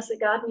have to trust that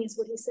God means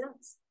what he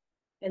says.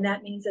 And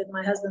that means that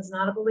my husband's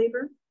not a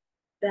believer,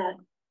 that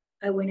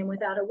I win him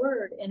without a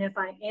word. And if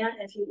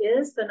he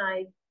is, then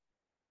I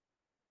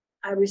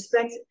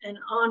respect and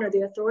honor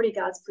the authority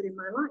God's put in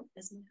my life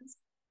as my husband.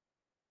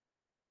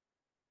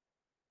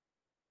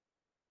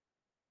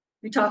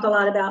 We talk a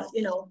lot about,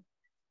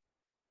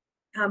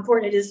 how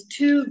important it is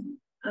to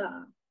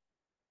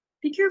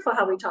be careful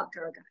how we talk to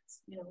our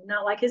guys.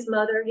 Not like his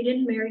mother. He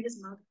didn't marry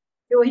his mother.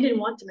 Well, he didn't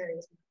want to marry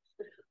his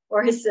mother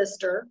or his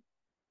sister,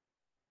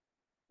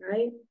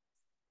 right?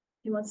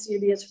 He wants you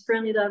to be his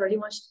friendly lover. He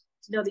wants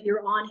to know that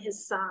you're on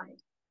his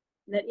side,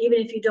 and that even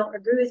if you don't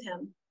agree with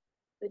him,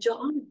 that you'll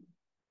honor him.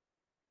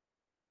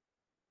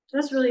 So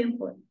that's really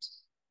important.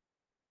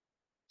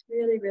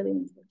 Really, really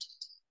important.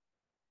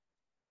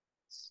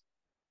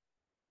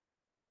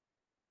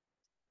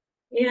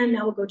 And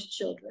now we'll go to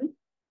children.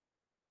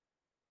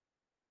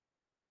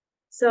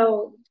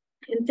 So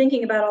in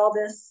thinking about all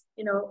this,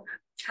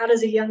 how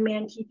does a young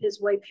man keep his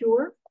way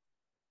pure?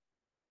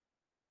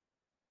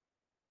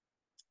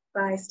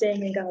 By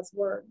staying in God's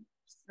word,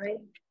 right?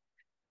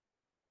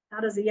 How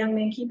does a young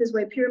man keep his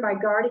way pure? By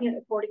guarding it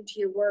according to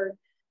your word.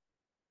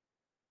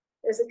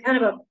 There's a kind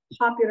of a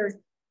popular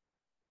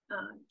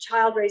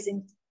child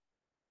raising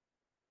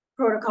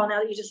protocol now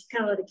that you just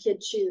kind of let a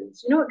kid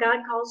choose. You know what God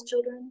calls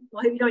children?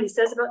 Well, you know what he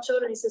says about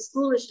children? He says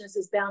foolishness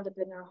is bound up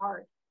in their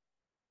heart.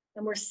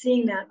 And we're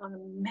seeing that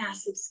on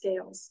massive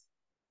scales.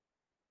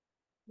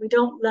 We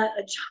don't let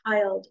a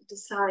child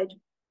decide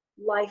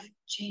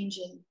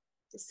life-changing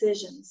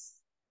decisions,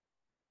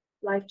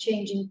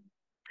 life-changing.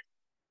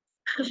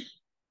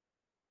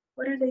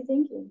 What are they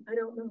thinking? I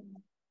don't know.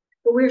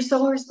 But we're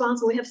so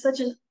responsible. We have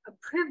such a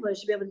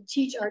privilege to be able to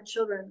teach our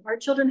children. Our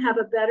children have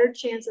a better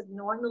chance of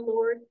knowing the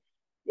Lord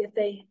if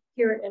they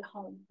hear it at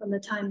home from the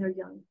time they're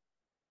young.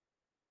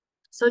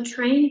 So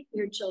train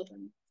your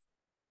children.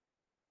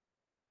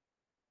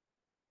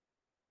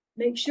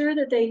 Make sure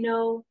that they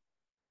know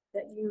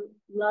that you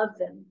love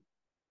them.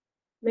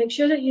 Make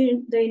sure that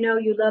they know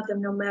you love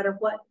them no matter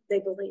what they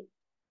believe.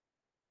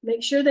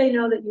 Make sure they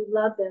know that you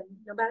love them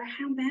no matter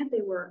how bad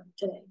they were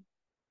today.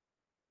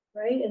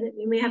 Right? And that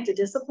you may have to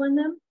discipline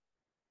them,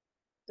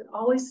 but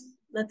always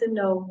let them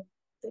know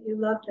that you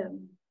love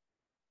them.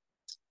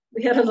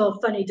 We had a little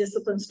funny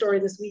discipline story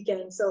this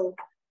weekend. So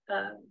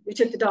we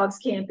took the dogs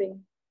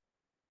camping,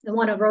 and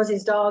one of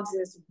Rosie's dogs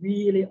is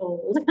really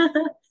old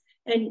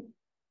and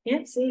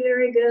can't see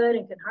very good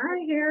and can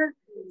hardly hear.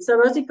 So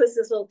Rosie puts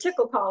this little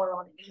tickle collar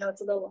on it.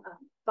 It's a little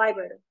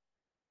vibrator.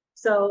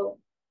 So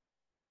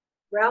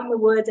we're out in the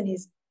woods and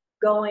he's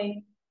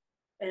going,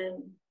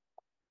 and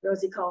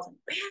Rosie calls him,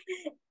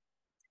 Bandit.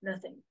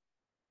 Nothing.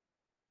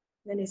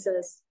 Then he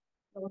says,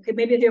 okay,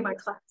 maybe they're my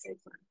class.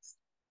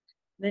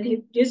 Then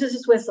he uses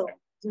his whistle.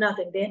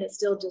 Nothing. Bandit's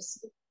still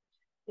just,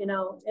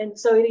 and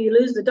so either you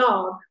lose the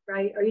dog,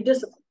 right, or you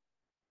discipline.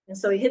 And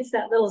so he hits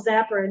that little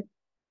zapper, and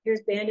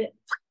here's Bandit.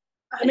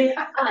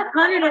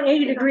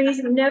 180 degrees,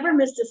 and never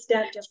missed a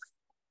step. Just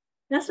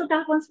that's what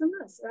God wants from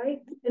us, right?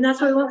 And that's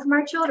what we want from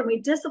our children.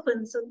 We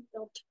discipline so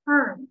they'll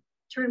turn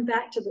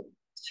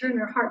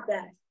their heart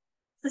back.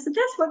 I said,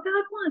 that's what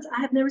God wants. I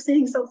have never seen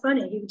anything so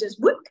funny. He would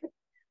just whoop,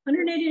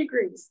 180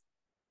 degrees.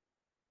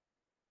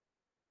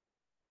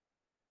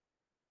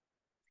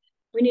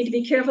 We need to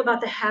be careful about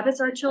the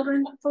habits our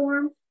children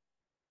form.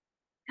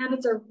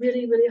 Habits are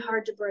really, really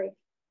hard to break.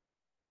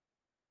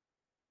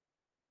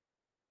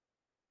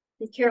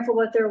 Be careful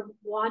what they're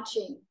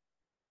watching.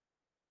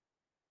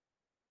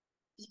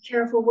 Be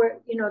careful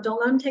don't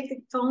let them take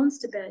the phones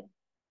to bed.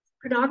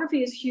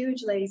 Pornography is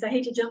huge, ladies. I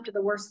hate to jump to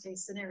the worst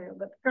case scenario,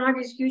 but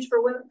pornography is huge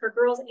for women, for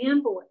girls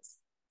and boys.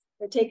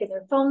 They're taking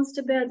their phones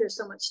to bed. There's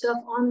so much stuff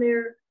on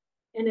there.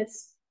 And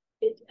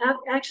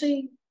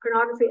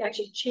pornography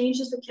actually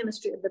changes the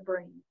chemistry of the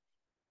brain.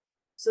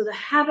 So the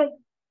habit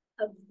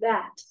of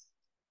that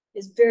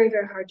is very,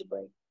 very hard to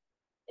break.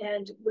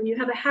 And when you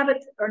have a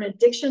habit or an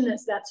addiction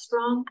that's that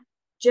strong,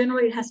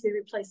 generally it has to be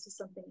replaced with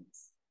something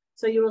else.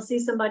 So you will see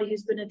somebody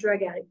who's been a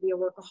drug addict be a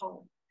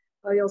workaholic,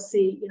 or you'll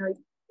see,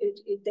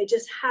 they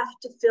just have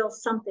to feel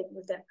something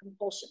with that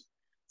compulsion.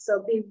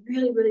 So be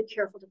really, really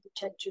careful to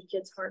protect your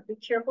kid's heart. Be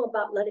careful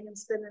about letting them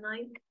spend the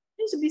night. It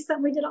used to be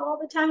something we did all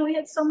the time. We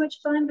had so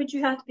much fun, but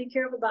you have to be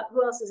careful about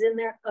who else is in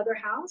their other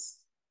house.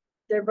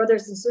 Their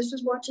brothers and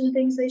sisters watching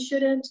things they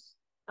shouldn't.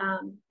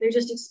 They're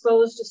just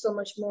exposed to so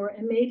much more.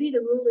 And maybe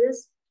the rule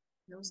is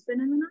no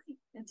spending the night.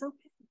 That's okay.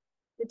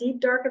 The deep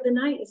dark of the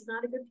night is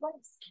not a good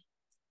place.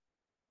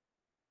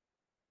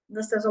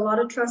 Unless there's a lot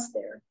of trust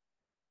there.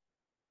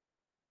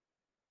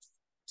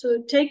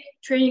 So take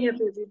training up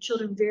with your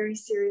children very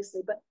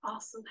seriously, but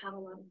also have a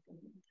lot of fun.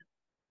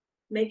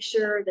 Make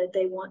sure that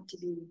they want to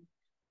be,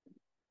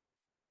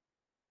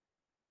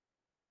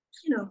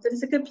 that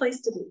it's a good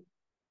place to be.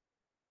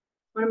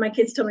 One of my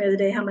kids told me the other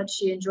day how much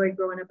she enjoyed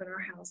growing up in our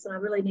house, and I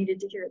really needed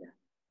to hear that.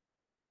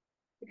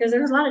 Because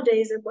there was a lot of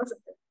days it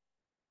wasn't there.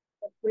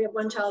 We have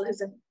one child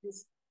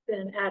who's been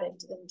an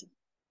addict and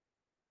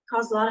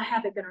caused a lot of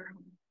havoc in our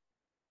home.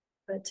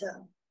 But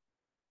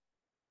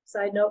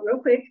side note real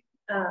quick,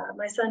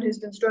 my son, who's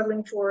been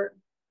struggling for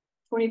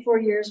 24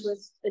 years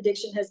with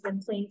addiction, has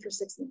been clean for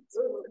 6 months.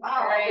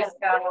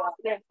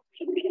 Yeah.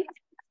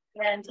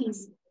 And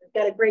he's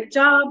got a great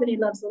job, and he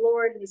loves the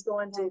Lord, and he's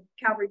going to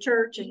Calvary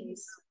Church, and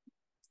he's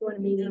going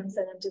to meetings,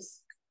 and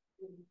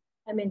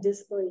I'm in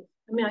disbelief.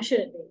 I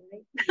shouldn't be,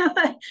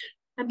 right?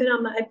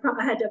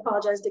 I had to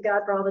apologize to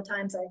God for all the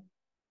times I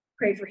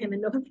prayed for him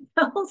and nobody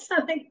else.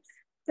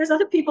 There's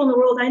other people in the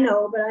world I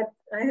know, but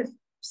I have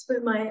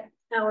spent my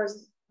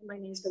hours on my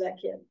knees for that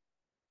kid.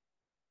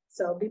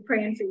 So be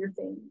praying for your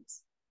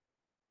families.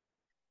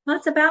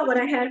 That's about what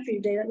I had for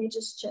you today. Let me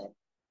just check.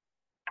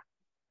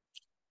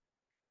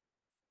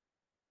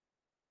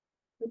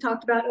 We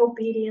talked about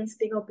obedience,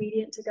 being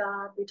obedient to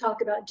God. We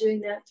talked about doing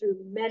that through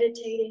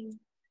meditating,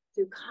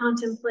 through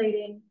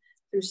contemplating,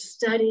 through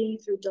study,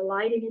 through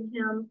delighting in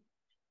Him,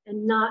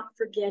 and not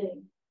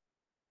forgetting.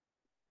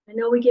 I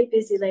know we get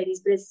busy, ladies,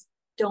 but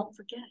don't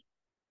forget.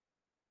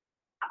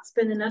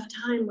 Spend enough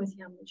time with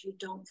Him that you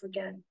don't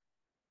forget.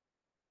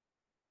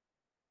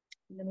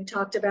 And then we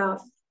talked about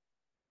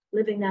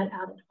living that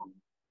out at home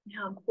and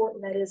how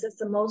important that is.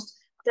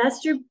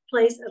 That's your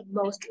place of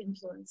most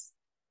influence,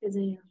 is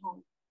in your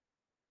home.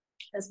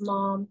 As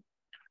mom,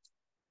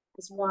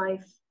 as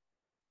wife,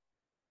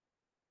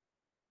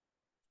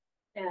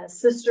 as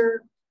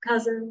sister,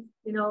 cousin.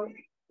 We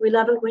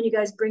love it when you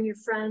guys bring your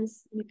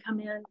friends and you come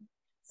in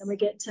and we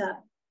get to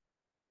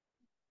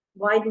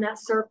widen that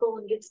circle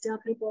and get to tell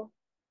people.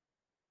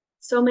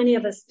 So many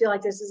of us feel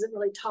like this isn't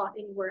really taught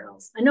anywhere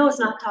else. I know it's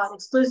not taught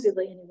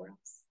exclusively anywhere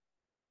else.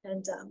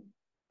 And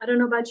I don't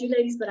know about you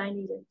ladies, but I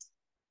need it.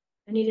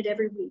 I need it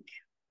every week.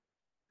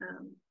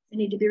 I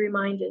need to be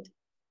reminded.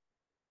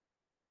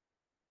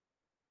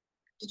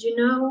 Did you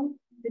know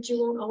that you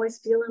won't always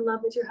feel in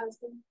love with your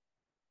husband?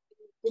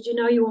 Did you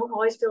know you won't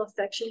always feel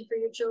affection for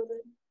your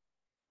children?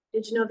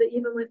 Did you know that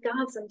even with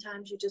God,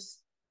 sometimes you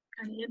just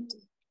kind of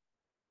empty?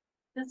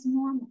 That's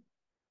normal.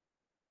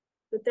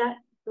 But the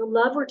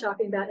love we're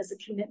talking about is a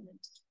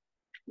commitment.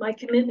 My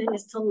commitment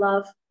is to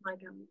love my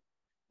God.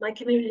 My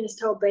commitment is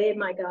to obey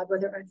my God,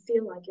 whether I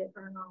feel like it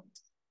or not.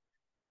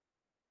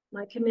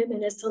 My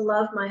commitment is to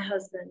love my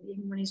husband,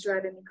 even when he's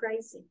driving me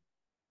crazy.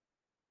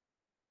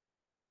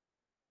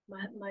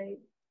 My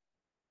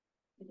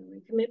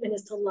commitment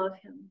is to love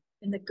him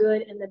in the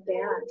good and the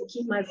bad, to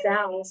keep my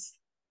vows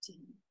to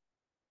him.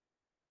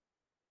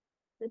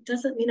 That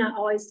doesn't mean I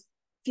always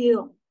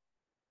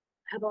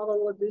have all the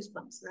little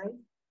goosebumps, right?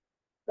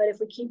 But if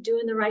we keep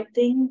doing the right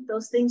thing,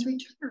 those things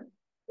return.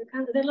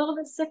 They're a little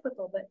bit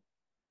cyclical, but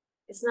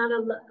it's not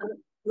a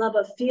love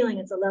of feeling,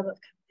 it's a love of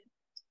commitment.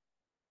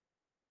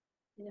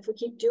 And if we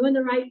keep doing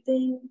the right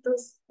thing,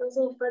 those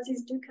little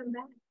fuzzies do come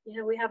back.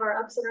 We have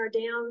our ups and our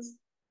downs,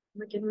 and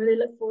we can really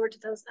look forward to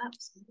those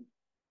ups.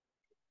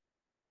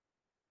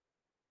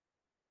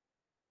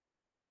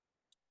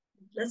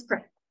 Let's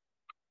pray.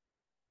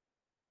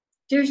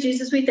 Dear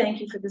Jesus, we thank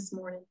you for this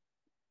morning.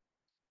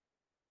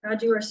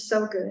 God, you are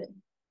so good.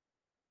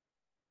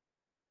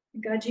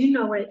 And God, you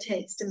know what it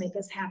takes to make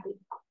us happy,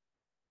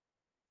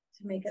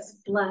 to make us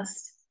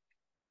blessed.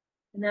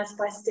 And that's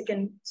by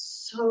sticking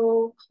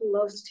so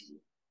close to you.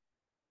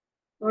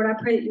 Lord,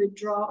 I pray that you would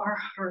draw our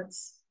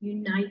hearts,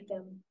 unite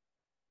them,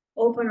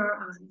 open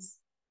our eyes.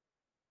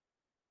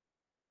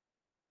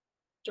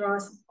 Draw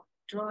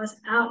us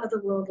out of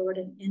the world, Lord,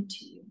 and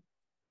into you.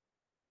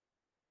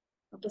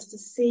 Help us to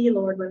see,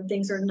 Lord, when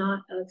things are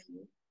not of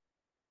you.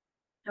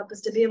 Help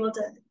us to be able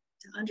to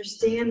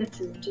understand the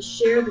truth, to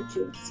share the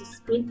truth, to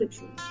speak the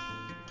truth.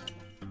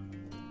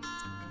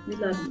 We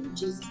love you in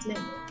Jesus'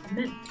 name.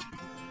 Amen.